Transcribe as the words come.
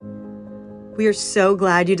We are so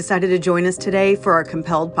glad you decided to join us today for our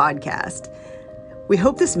Compelled podcast. We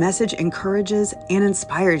hope this message encourages and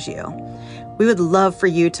inspires you. We would love for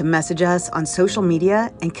you to message us on social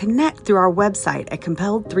media and connect through our website at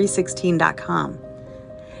compelled316.com.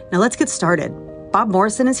 Now let's get started. Bob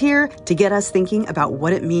Morrison is here to get us thinking about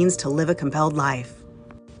what it means to live a compelled life.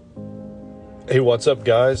 Hey, what's up,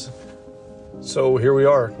 guys? So here we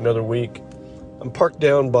are, another week. I'm parked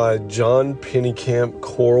down by John Pennekamp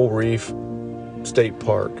Coral Reef State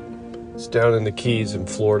Park. It's down in the Keys in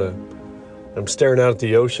Florida. I'm staring out at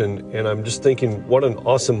the ocean, and I'm just thinking, what an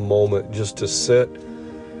awesome moment just to sit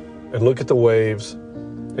and look at the waves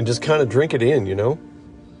and just kind of drink it in, you know?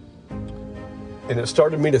 And it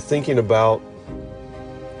started me to thinking about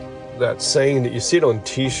that saying that you see it on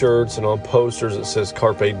t-shirts and on posters. It says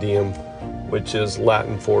Carpe Diem, which is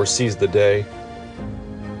Latin for seize the day.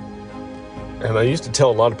 And I used to tell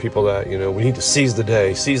a lot of people that, you know, we need to seize the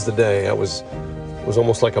day, seize the day. That was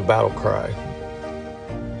almost like a battle cry.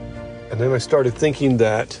 And then I started thinking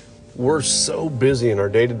that we're so busy in our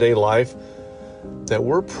day-to-day life that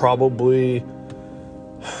we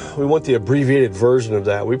want the abbreviated version of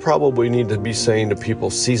that. We probably need to be saying to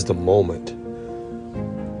people, seize the moment.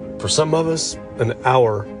 For some of us, an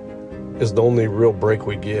hour is the only real break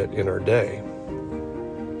we get in our day.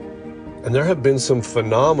 And there have been some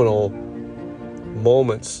phenomenal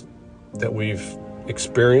moments that we've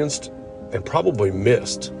experienced and probably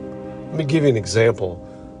missed. Let me give you an example.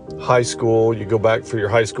 High school, you go back for your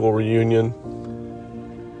high school reunion.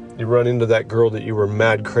 You run into that girl that you were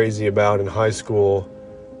mad crazy about in high school,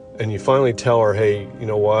 and you finally tell her, hey, you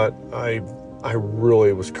know what? I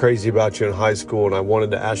really was crazy about you in high school, and I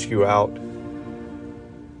wanted to ask you out,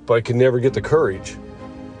 but I could never get the courage.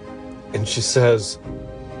 And she says,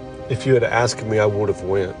 if you had asked me, I would have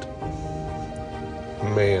went.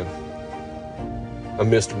 Man, a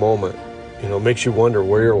missed moment. You know, makes you wonder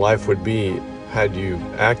where your life would be had you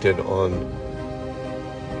acted on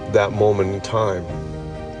that moment in time.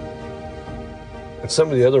 And some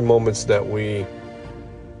of the other moments that we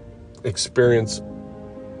experience,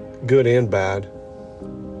 good and bad,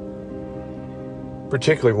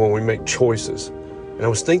 particularly when we make choices. And I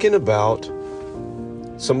was thinking about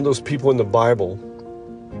some of those people in the Bible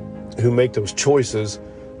who make those choices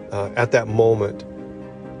at that moment.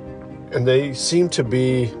 And they seem to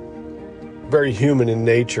be very human in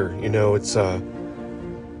nature. You know, it's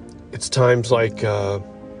times like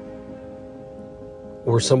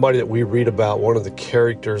where somebody that we read about, one of the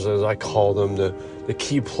characters, as I call them, the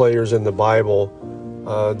key players in the Bible,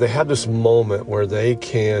 they have this moment where they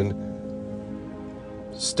can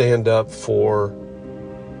stand up for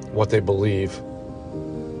what they believe.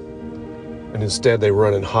 And instead they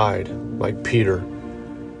run and hide, like Peter.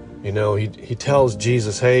 You know, he tells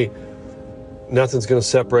Jesus, hey, nothing's going to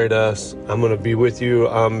separate us. I'm going to be with you.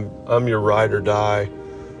 I'm your ride or die.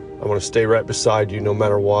 I want to stay right beside you no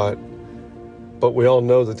matter what. But we all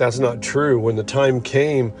know that that's not true. When the time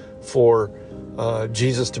came for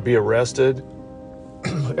Jesus to be arrested,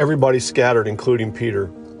 everybody scattered, including Peter.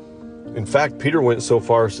 In fact, Peter went so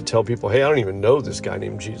far as to tell people, hey, I don't even know this guy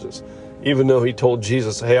named Jesus. Even though he told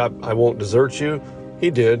Jesus, hey, I won't desert you,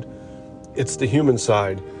 he did. It's the human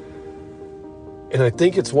side. And I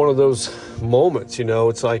think it's one of those moments, you know,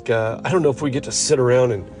 it's like, I don't know if we get to sit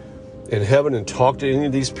around in heaven and talk to any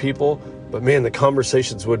of these people, but man, the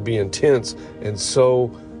conversations would be intense and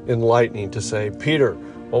so enlightening to say, Peter,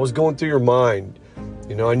 what was going through your mind?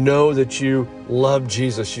 You know, I know that you love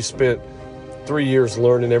Jesus. You spent 3 years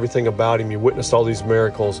learning everything about him. You witnessed all these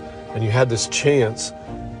miracles, and you had this chance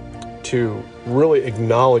to really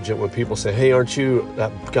acknowledge it when people say, hey, aren't you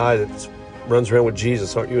that guy that runs around with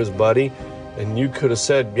Jesus? Aren't you his buddy? And you could have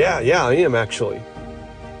said, yeah, I am actually.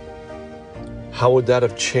 How would that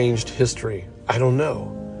have changed history? I don't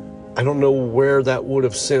know. I don't know where that would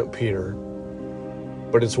have sent Peter.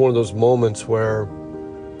 But it's one of those moments where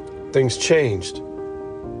things changed.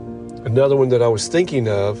 Another one that I was thinking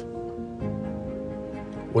of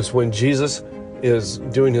was when Jesus is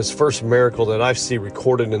doing his first miracle that I see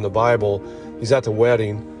recorded in the Bible. He's at the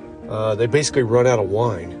wedding. They basically run out of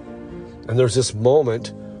wine. And there's this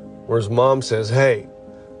moment where his mom says, hey,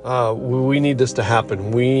 we need this to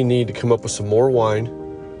happen. We need to come up with some more wine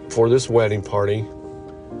for this wedding party.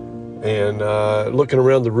 And looking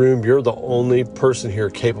around the room, you're the only person here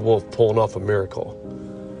capable of pulling off a miracle.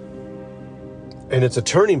 And it's a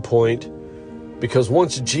turning point because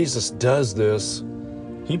once Jesus does this,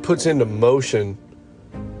 he puts into motion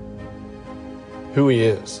who he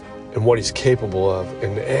is and what he's capable of.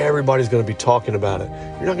 And everybody's going to be talking about it.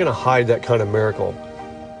 You're not going to hide that kind of miracle.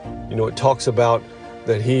 You know, it talks about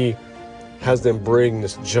that he has them bring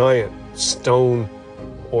this giant stone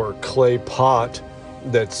or clay pot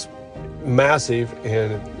that's massive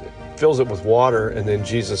and fills it with water, and then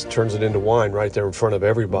Jesus turns it into wine right there in front of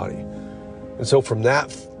everybody. And so from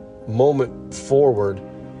that moment forward,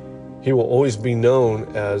 he will always be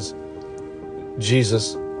known as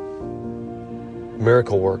Jesus,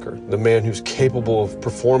 miracle worker, the man who's capable of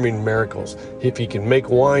performing miracles. If he can make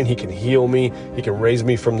wine, he can heal me, he can raise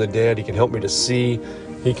me from the dead, he can help me to see,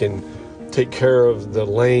 he can take care of the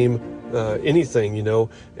lame, anything,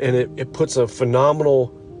 and it puts a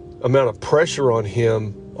phenomenal amount of pressure on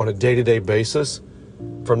him on a day-to-day basis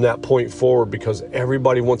from that point forward, because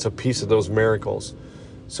everybody wants a piece of those miracles.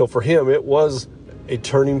 So for him, it was a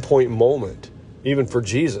turning point moment, even for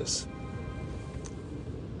Jesus.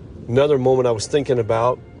 Another moment I was thinking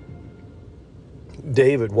about,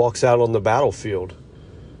 David walks out on the battlefield,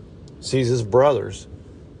 sees his brothers.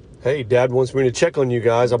 Hey, Dad wants me to check on you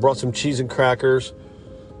guys. I brought some cheese and crackers,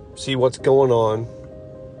 see what's going on.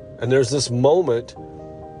 And there's this moment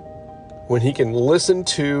when he can listen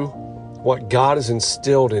to what God has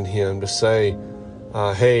instilled in him to say,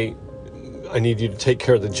 hey, I need you to take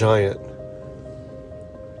care of the giant.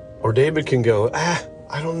 Or David can go,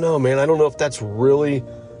 I don't know, man. I don't know if that's really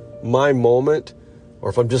my moment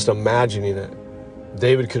or if I'm just imagining it.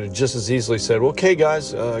 David could have just as easily said, okay,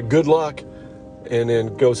 guys, good luck. And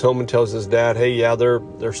then goes home and tells his dad, hey, yeah,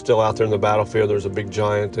 they're still out there in the battlefield. There's a big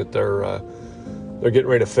giant that they're getting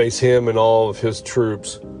ready to face him and all of his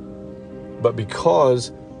troops. But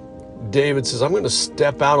because David says, I'm going to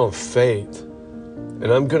step out on faith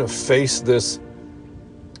and I'm going to face this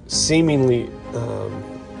seemingly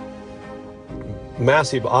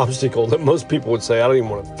massive obstacle that most people would say, I don't even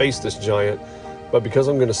want to face this giant. But because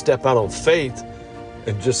I'm going to step out on faith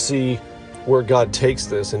and just see where God takes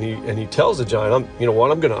this, and he tells the giant, I'm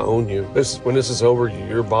going to own you. When this is over,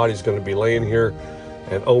 your body's going to be laying here.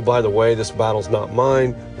 And oh, by the way, this battle's not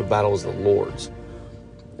mine. The battle is the Lord's.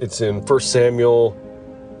 It's in 1 Samuel,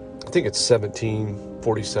 I think it's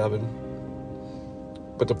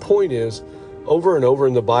 17:47. But the point is, over and over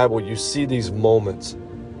in the Bible, you see these moments.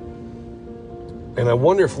 And I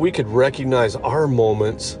wonder if we could recognize our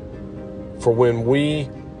moments for when we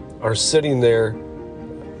are sitting there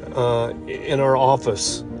in our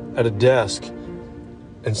office at a desk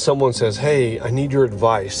and someone says, hey, I need your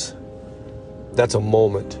advice. That's a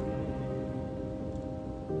moment.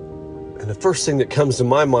 And the first thing that comes to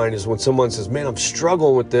my mind is when someone says, man, I'm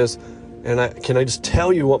struggling with this, and can I just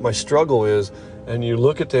tell you what my struggle is? And you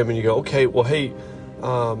look at them and you go, okay, well, hey,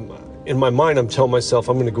 in my mind, I'm telling myself,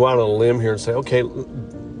 I'm going to go out on a limb here and say, okay,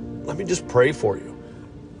 let me just pray for you.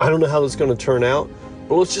 I don't know how this is going to turn out,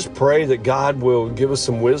 but let's just pray that God will give us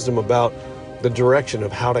some wisdom about the direction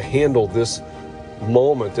of how to handle this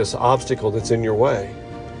moment, this obstacle that's in your way.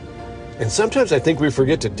 And sometimes I think we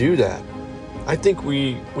forget to do that. I think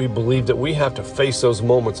we believe that we have to face those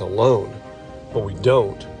moments alone, but we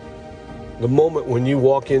don't. The moment when you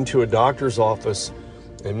walk into a doctor's office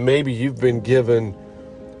and maybe you've been given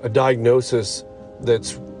a diagnosis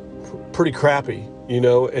that's pretty crappy,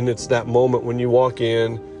 and it's that moment when you walk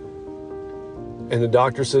in and the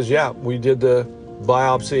doctor says, yeah, we did the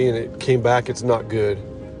biopsy and it came back, it's not good.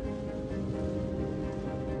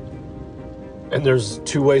 And there's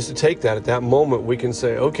two ways to take that. At that moment, we can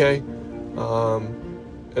say, okay,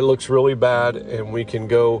 it looks really bad, and we can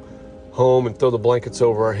go home and throw the blankets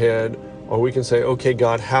over our head. Or we can say, okay,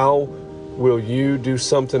 God, how will you do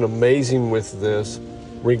something amazing with this?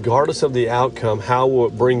 Regardless of the outcome, how will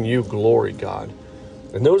it bring you glory, God?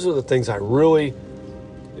 And those are the things I really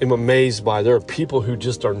am amazed by. There are people who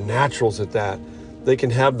just are naturals at that. They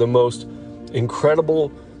can have the most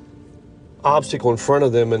incredible obstacle in front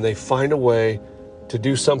of them, and they find a way to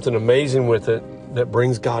do something amazing with it that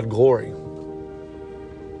brings God glory.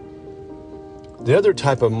 The other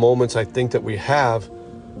type of moments I think that we have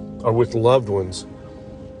are with loved ones.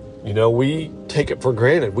 We take it for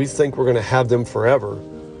granted. We think we're going to have them forever.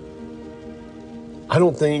 I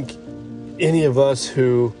don't think any of us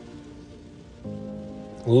who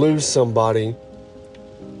lose somebody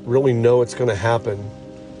really know it's going to happen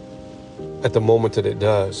at the moment that it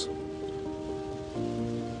does.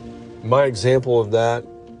 My example of that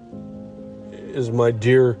is my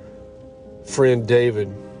dear friend David.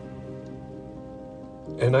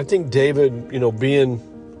 And I think David, being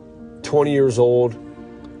 20 years old,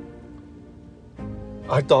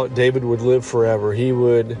 I thought David would live forever. He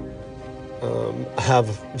would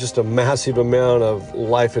have just a massive amount of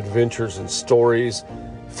life adventures and stories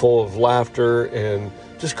full of laughter and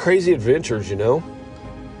just crazy adventures, And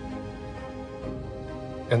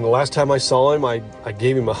the last time I saw him, I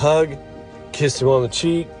gave him a hug, kissed him on the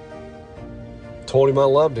cheek, told him I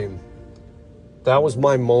loved him. That was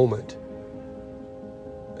my moment.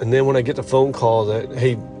 And then when I get the phone call that,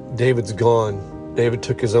 hey, David's gone, David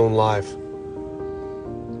took his own life,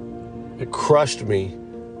 it crushed me.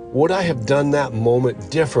 Would I have done that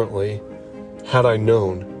moment differently had I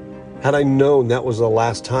known? Had I known that was the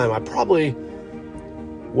last time, I probably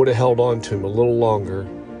would have held on to him a little longer.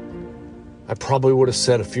 I probably would have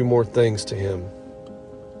said a few more things to him.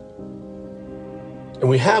 And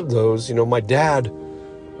we have those. You know, my dad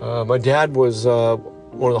was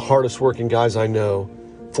one of the hardest working guys I know.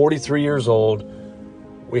 43 years old.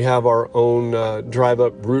 We have our own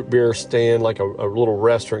drive-up root beer stand, like a little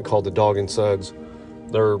restaurant called the Dog and Suds.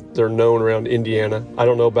 They're known around Indiana. I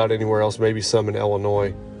don't know about anywhere else, maybe some in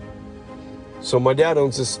Illinois. So my dad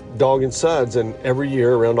owns this Dog and Suds, and every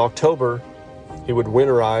year around October, he would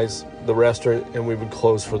winterize the restaurant and we would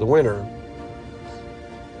close for the winter.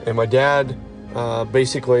 And my dad,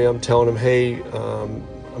 basically I'm telling him, hey,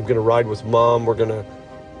 I'm going to ride with Mom. We're going to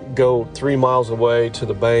go 3 miles away to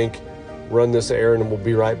the bank, run this errand, and we'll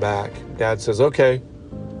be right back. Dad says, okay.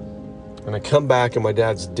 And I come back and my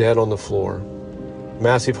dad's dead on the floor.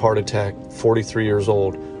 Massive heart attack, 43 years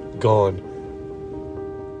old, gone.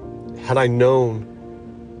 Had I known,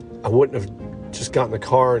 I wouldn't have just got in the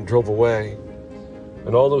car and drove away.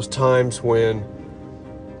 And all those times when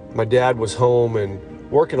my dad was home and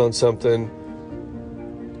working on something,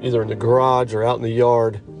 either in the garage or out in the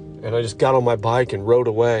yard, and I just got on my bike and rode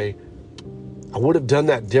away, I would have done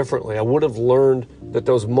that differently. I would have learned that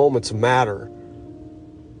those moments matter.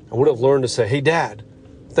 I would have learned to say, hey, Dad,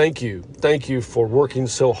 thank you. Thank you for working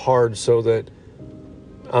so hard so that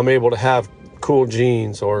I'm able to have cool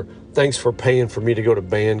jeans, or thanks for paying for me to go to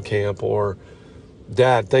band camp, or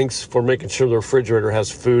Dad, thanks for making sure the refrigerator has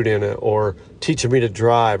food in it, or teaching me to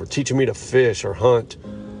drive, or teaching me to fish or hunt.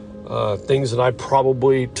 Things that I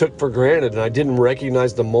probably took for granted, and I didn't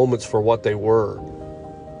recognize the moments for what they were.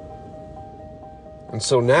 And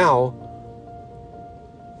so now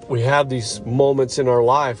we have these moments in our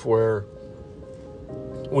life where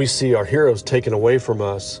we see our heroes taken away from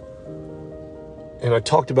us. And I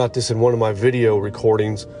talked about this in one of my video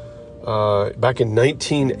recordings back in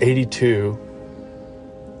 1982.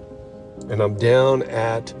 And I'm down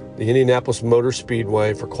at the Indianapolis Motor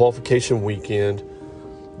Speedway for qualification weekend.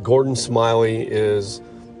 Gordon Smiley is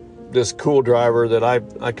this cool driver that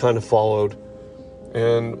I kind of followed.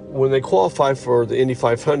 And when they qualify for the Indy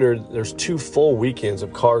 500, there's 2 full weekends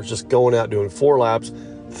of cars just going out doing 4 laps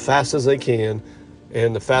fast as they can.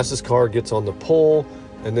 And the fastest car gets on the pole,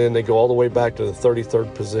 and then they go all the way back to the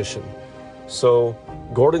 33rd position. So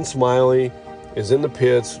Gordon Smiley is in the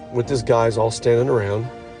pits with his guys all standing around.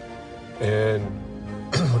 And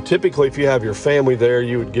typically, if you have your family there,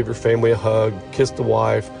 you would give your family a hug, kiss the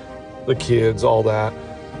wife, the kids, all that.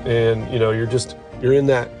 And, you know, you're in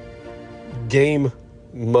that game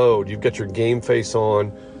mode. You've got your game face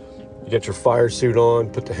on, you got your fire suit on,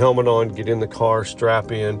 put the helmet on, get in the car,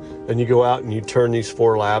 strap in, and you go out and you turn these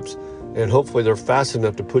 4 laps, and hopefully they're fast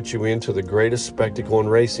enough to put you into the greatest spectacle in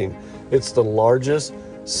racing. It's the largest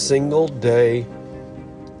single day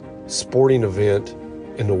sporting event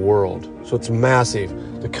in the world. So it's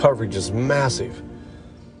massive. The coverage is massive.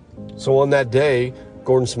 So on that day,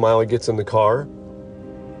 Gordon Smiley gets in the car,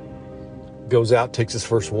 goes out, takes his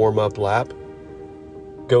first warm-up lap,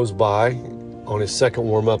 goes by on his second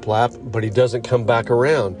warm-up lap, but he doesn't come back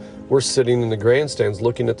around. We're sitting in the grandstands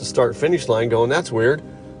looking at the start-finish line going, that's weird.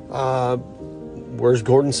 Where's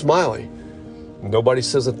Gordon Smiley? Nobody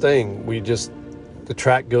says a thing. The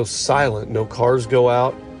track goes silent. No cars go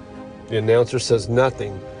out. The announcer says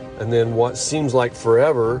nothing. And then what seems like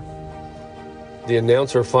forever, the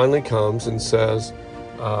announcer finally comes and says,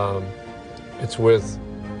 it's with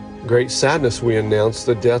great sadness we announce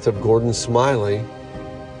the death of Gordon Smiley.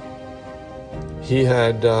 He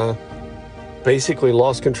had basically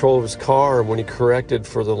lost control of his car, and when he corrected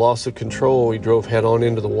for the loss of control, he drove head on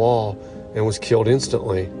into the wall and was killed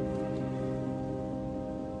instantly.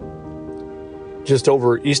 Just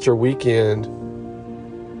over Easter weekend,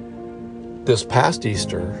 this past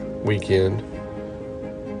Easter weekend,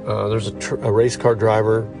 there's a race car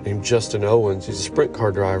driver named Justin Owens. He's a sprint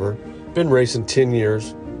car driver, been racing 10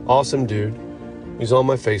 years, awesome dude. He's on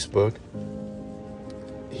my Facebook.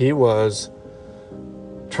 He was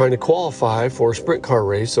trying to qualify for a sprint car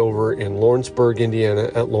race over in Lawrenceburg, Indiana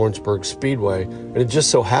at Lawrenceburg Speedway. And it just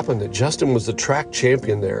so happened that Justin was the track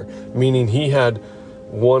champion there, meaning he had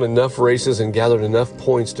won enough races and gathered enough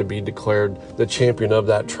points to be declared the champion of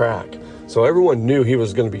that track. So everyone knew he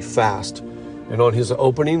was going to be fast. And on his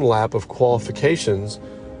opening lap of qualifications,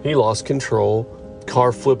 he lost control.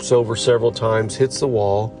 Car flips over several times, hits the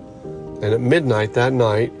wall, And at midnight that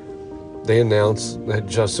night, they announced that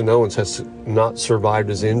Justin Owens has not survived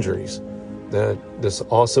his injuries, that this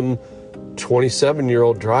awesome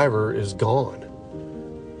 27-year-old driver is gone.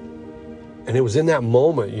 And it was in that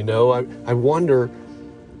moment, I wonder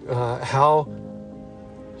how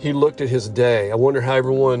he looked at his day. I wonder how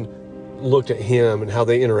everyone looked at him and how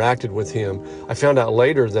they interacted with him. I found out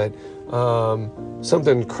later that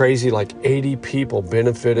something crazy like 80 people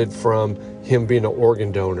benefited from him being an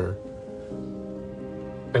organ donor.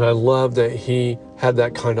 And I love that he had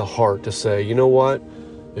that kind of heart to say, you know what?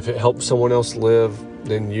 If it helps someone else live,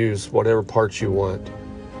 then use whatever parts you want.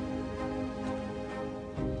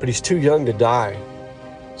 But he's too young to die.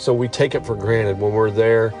 So we take it for granted when we're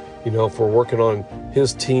there. If we're working on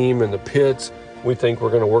his team in the pits, we think we're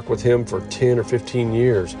going to work with him for 10 or 15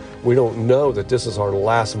 years. We don't know that this is our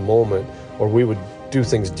last moment, or we would do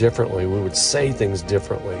things differently. We would say things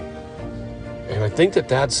differently. And I think that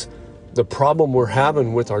that's the problem we're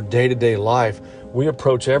having with our day-to-day life. We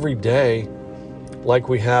approach every day like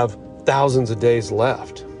we have thousands of days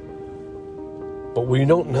left. But we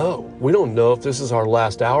don't know. We don't know if this is our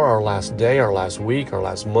last hour, our last day, our last week, our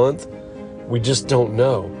last month. We just don't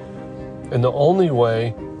know. And the only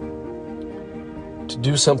way to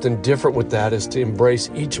do something different with that is to embrace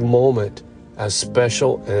each moment as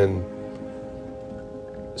special and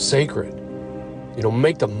sacred.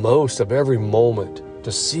 Make the most of every moment,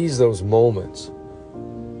 to seize those moments.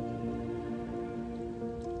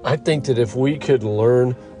 I think that if we could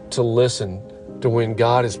learn to listen to when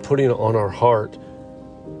God is putting it on our heart,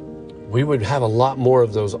 we would have a lot more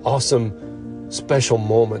of those awesome, special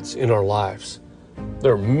moments in our lives.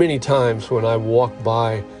 There are many times when I walk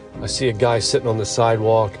by, I see a guy sitting on the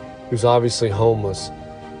sidewalk who's obviously homeless,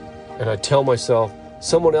 and I tell myself,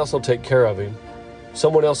 someone else will take care of him,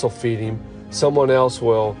 someone else will feed him, someone else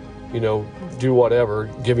will, do whatever,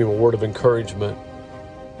 give him a word of encouragement.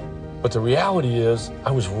 But the reality is,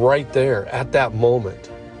 I was right there at that moment.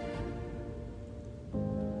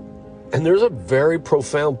 And there's a very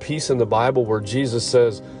profound piece in the Bible where Jesus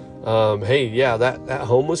says, hey, yeah, that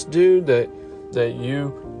homeless dude that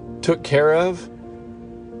you took care of,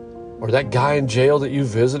 or that guy in jail that you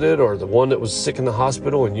visited, or the one that was sick in the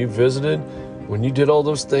hospital and you visited, when you did all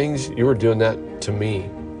those things, you were doing that to me.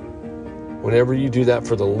 Whenever you do that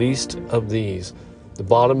for the least of these, the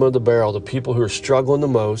bottom of the barrel, the people who are struggling the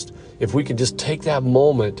most, if we could just take that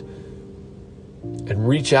moment and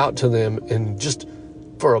reach out to them, and just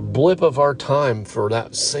for a blip of our time, for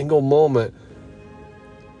that single moment,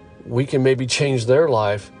 we can maybe change their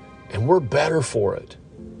life, and we're better for it.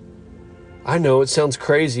 I know it sounds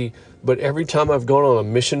crazy, but every time I've gone on a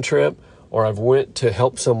mission trip or I've went to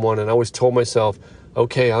help someone, and I always told myself,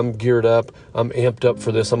 okay, I'm geared up, I'm amped up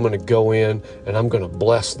for this, I'm going to go in and I'm going to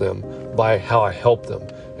bless them by how I help them.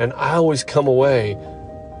 And I always come away,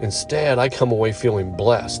 instead, I come away feeling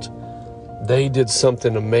blessed. They did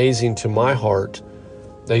something amazing to my heart.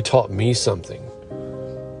 They taught me something.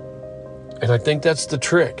 And I think that's the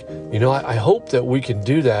trick. I hope that we can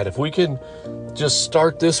do that. If we can just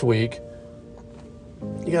start this week,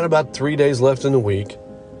 you got about 3 days left in the week,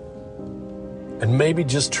 and maybe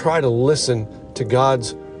just try to listen to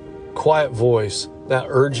God's quiet voice, that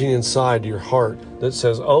urging inside your heart that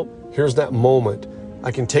says, oh, here's that moment.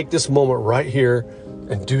 I can take this moment right here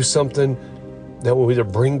and do something that will either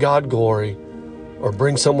bring God glory or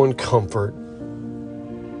bring someone comfort,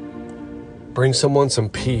 bring someone some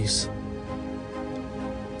peace.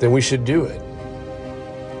 Then we should do it.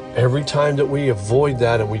 Every time that we avoid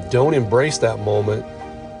that and we don't embrace that moment,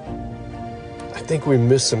 I think we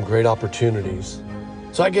miss some great opportunities.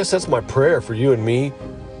 So I guess that's my prayer for you and me,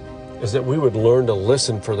 is that we would learn to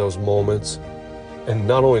listen for those moments, and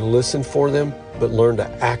not only listen for them, but learn to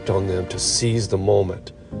act on them, to seize the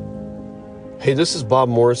moment. Hey, this is Bob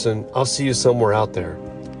Morrison. I'll see you somewhere out there.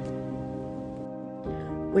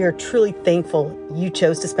 We are truly thankful you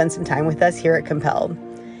chose to spend some time with us here at Compelled.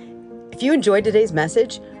 If you enjoyed today's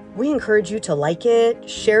message, we encourage you to like it,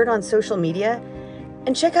 share it on social media,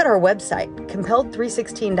 and check out our website,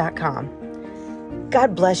 compelled316.com.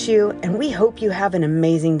 God bless you, and we hope you have an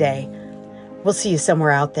amazing day. We'll see you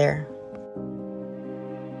somewhere out there.